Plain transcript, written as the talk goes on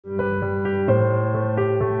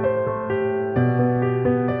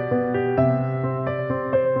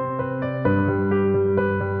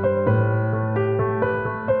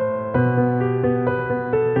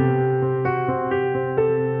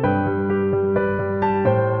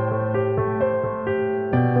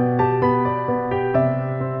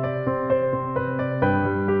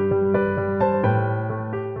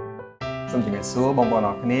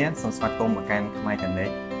សូមស្វាគមន៍មកកាន់ខ្មែរកណិច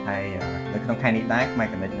ហើយនៅក្នុងខែនេះដែរខ្មែរ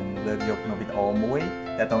កណិចនឹងលើកយកនៅវីដេអូមួយ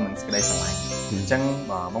ទាក់ទងនឹងសេចក្តីស្រឡាញ់អញ្ចឹង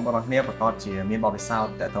បងប្អូនគ្នាប្រកាសជាមានបទពិសោធ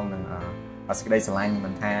ន៍ទាក់ទងនឹងសេចក្តីស្រឡាញ់មិ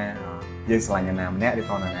នថាយើងស្រឡាញ់នរណាម្នាក់ឬ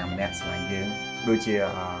ក៏នរណាម្នាក់ស្រឡាញ់យើងដូចជា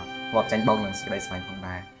ធ្លាប់ចាញ់បោកនឹងសេចក្តីស្រឡាញ់ផង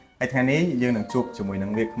ដែរហើយថ្ងៃនេះយើងនឹងជួបជាមួយនឹ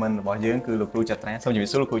ងវាគ្មិនរបស់យើងគឺលោកគ្រូចត្រាសូមជម្រាប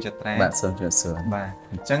សួរលោកគ្រូចត្រាបាទសូមជម្រាបសួរបាទ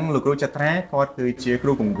អញ្ចឹងលោកគ្រូចត្រាគាត់គឺជាគ្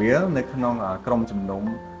រូកង្វៀលនៅក្នុងក្រុមជំនុំ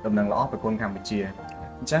ដំណឹងល្អប្រគុណកម្ពុជា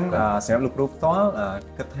អញ្ចឹងសម្រាប់លោកគ្រូផ្ទាល់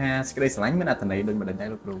គិតថាសេចក្តីស្រឡាញ់មានអត្ថន័យដូចម្តេចដែរ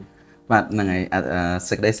លោកគ្រូបាទហ្នឹងហើយ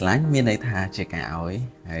សេចក្តីស្រឡាញ់មានន័យថាជាការឲ្យ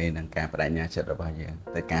ហើយនឹងការបដិញ្ញាចិត្តរបស់យើង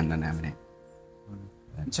ទៅកាន់នរណាម្នាក់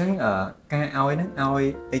អញ្ចឹងការឲ្យហ្នឹងឲ្យ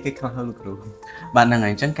អីគេខ្លះលោកគ្រូបាទហ្នឹងហើ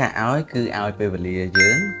យអញ្ចឹងការឲ្យគឺឲ្យពេលវេលាយើ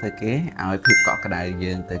ងទៅគេឲ្យភាពកក់ក្ដៅ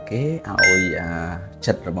យើងទៅគេឲ្យ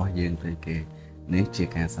ចិត្តរបស់យើងទៅគេនេះជា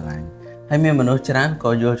ការស្រឡាញ់ហើយមានមនុស្សច្រើន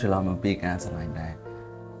ក៏យល់ច្រឡំអំពីការស្រឡាញ់ដែរ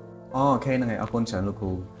អូខេហ្នឹងហើយអរគុណច្រើនលោកគ្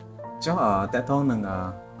រូចុះតើតើនឹង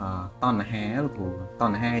តណ្ហាលោកគ្រូត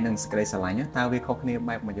ណ្ហាហើយនឹងសេចក្តីស្រឡាញ់តើវាខុសគ្នា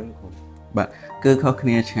បែបមួយលោកគ្រូបាទគឺខុសគ្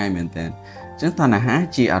នាឆ្ងាយមែនតើអញ្ចឹងតណ្ហា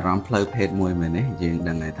ជាអារម្មណ៍ផ្លូវភេទមួយមែនទេយើង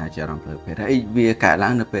ដឹងថាជាអារម្មណ៍ផ្លូវភេទហើយវាកើតឡើ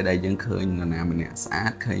ងនៅពេលដែលយើងឃើញនរណាម្នាក់ស្អា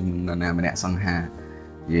តឃើញនរណាម្នាក់សង្ហា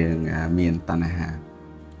យើងមានតណ្ហា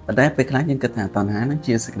ប៉ុន្តែពេលខ្លះយើងគិតថាតណ្ហានឹង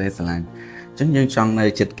ជាសេចក្តីស្រឡាញ់អញ្ចឹងយើងចង់នៅ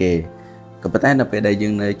ចិត្តគេក៏ប៉ុន្តែនៅពេលដែលយើ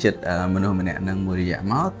ងនៅចិត្តមនុស្សម្នាក់នឹងមួយរយៈ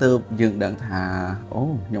មកទើបយើងដឹងថាអូ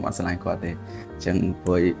ខ្ញុំអត់ស្រឡាញ់គាត់ទេអញ្ចឹងព្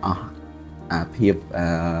រោះអស់អាភាព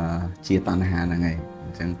ជាតណ្ហាហ្នឹងហើយអ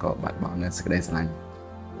ញ្ចឹងក៏បាត់បង់នៅសេចក្តីស្រឡាញ់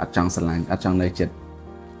អត់ចង់ស្រឡាញ់អត់ចង់នៅចិត្ត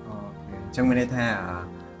អូខេអញ្ចឹងមានន័យថា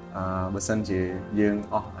បើសិនជាយើង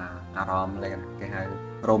អស់អារម្មណ៍គេហៅ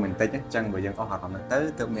រ៉ូមែនទិកអញ្ចឹងបើយើងអស់អារម្មណ៍ហ្នឹងទៅ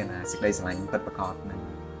ទើបមានសេចក្តីស្រឡាញ់ពិតប្រាកដនឹង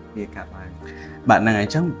វាកាត់ឡើងបាទហ្នឹងហើយអ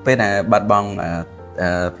ញ្ចឹងពេលដែលបាត់បង់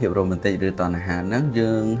ភាពរ៉ូមែនទិកឬតណ្ហាហ្នឹង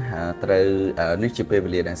យើងត្រូវនេះជាពេលវេ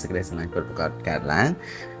លាដែលសេចក្តីស្រឡាញ់ពិតប្រាកដកើតឡើង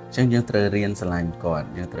អញ្ចឹងយើងត្រូវរៀនស្រឡាញ់គាត់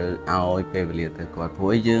យើងត្រូវឲ្យពេលវេលាទៅគាត់ព្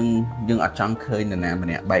រោះយើងអត់ចង់ឃើញនរណាម្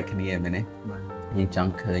នាក់បែកគ្នាមែនទេយើងច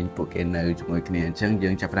ង់ឃើញពួកគេនៅជាមួយគ្នាអញ្ចឹងយើ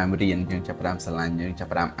ងចាប់ផ្ដើមរៀនយើងចាប់ផ្ដើមស្រឡាញ់យើងចាប់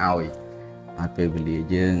ផ្ដើមឲ្យពេលវេលា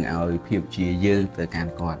យើងឲ្យភាពជាយើងទៅកា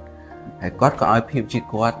ន់គាត់ហើយគាត់ក៏ឲ្យភាពជា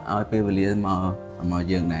គាត់ឲ្យពេលវេលាមក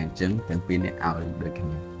យើងដែរអញ្ចឹងទាំងពីរនាក់ឲ្យដូចគ្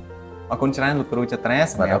នាអរគុណច្រើនលោកគ្រូចត្រា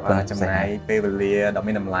សម្រាប់ចំណាយពេលវេលាដ៏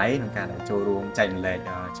មានតម្លៃក្នុងការចូលរួមចែករំលែក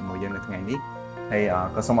ជាមួយយើងនៅថ្ងៃនេះហើយ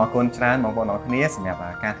ក៏សូមអរគុណច្រើនបងប្អូនអរគ្នាសម្រាប់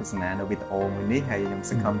ការទស្សនានៅវីដេអូមួយនេះហើយខ្ញុំ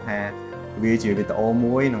សង្ឃឹមថាវាជាវីដេអូ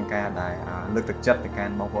មួយក្នុងការដែលលើកទឹកចិត្តទៅកា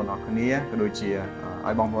ន់បងប្អូនអរគ្នាក៏ដូចជា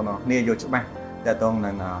ឲ្យបងប្អូនអរគ្នាយល់ច្បាស់ទាក់ទង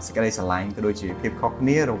នឹងសេចក្តីស្រឡាញ់ក៏ដូចជាភាពខុសគ្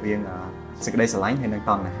នារវាងសេចក្តីស្រឡាញ់ហើយនិង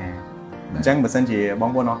តណ្ហាអញ្ចឹងបើសិនជាបង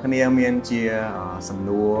ប្អូនអរគ្នាមានជាសំ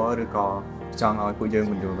ណួរឬក៏ចង់ឲ្យពួកយើង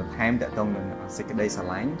បញ្យល់បន្ថែមទាក់ទងនឹងសេចក្តីស្រ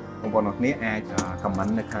ឡាញ់បងប្អូនអរគ្នាអាចខមមិន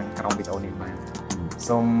នៅខាងក្រោមវីដេអូនេះបាន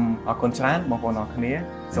សូមអរគុណច្រើនបងប្អូនអរគ្នា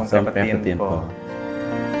សូមប្រទានពរ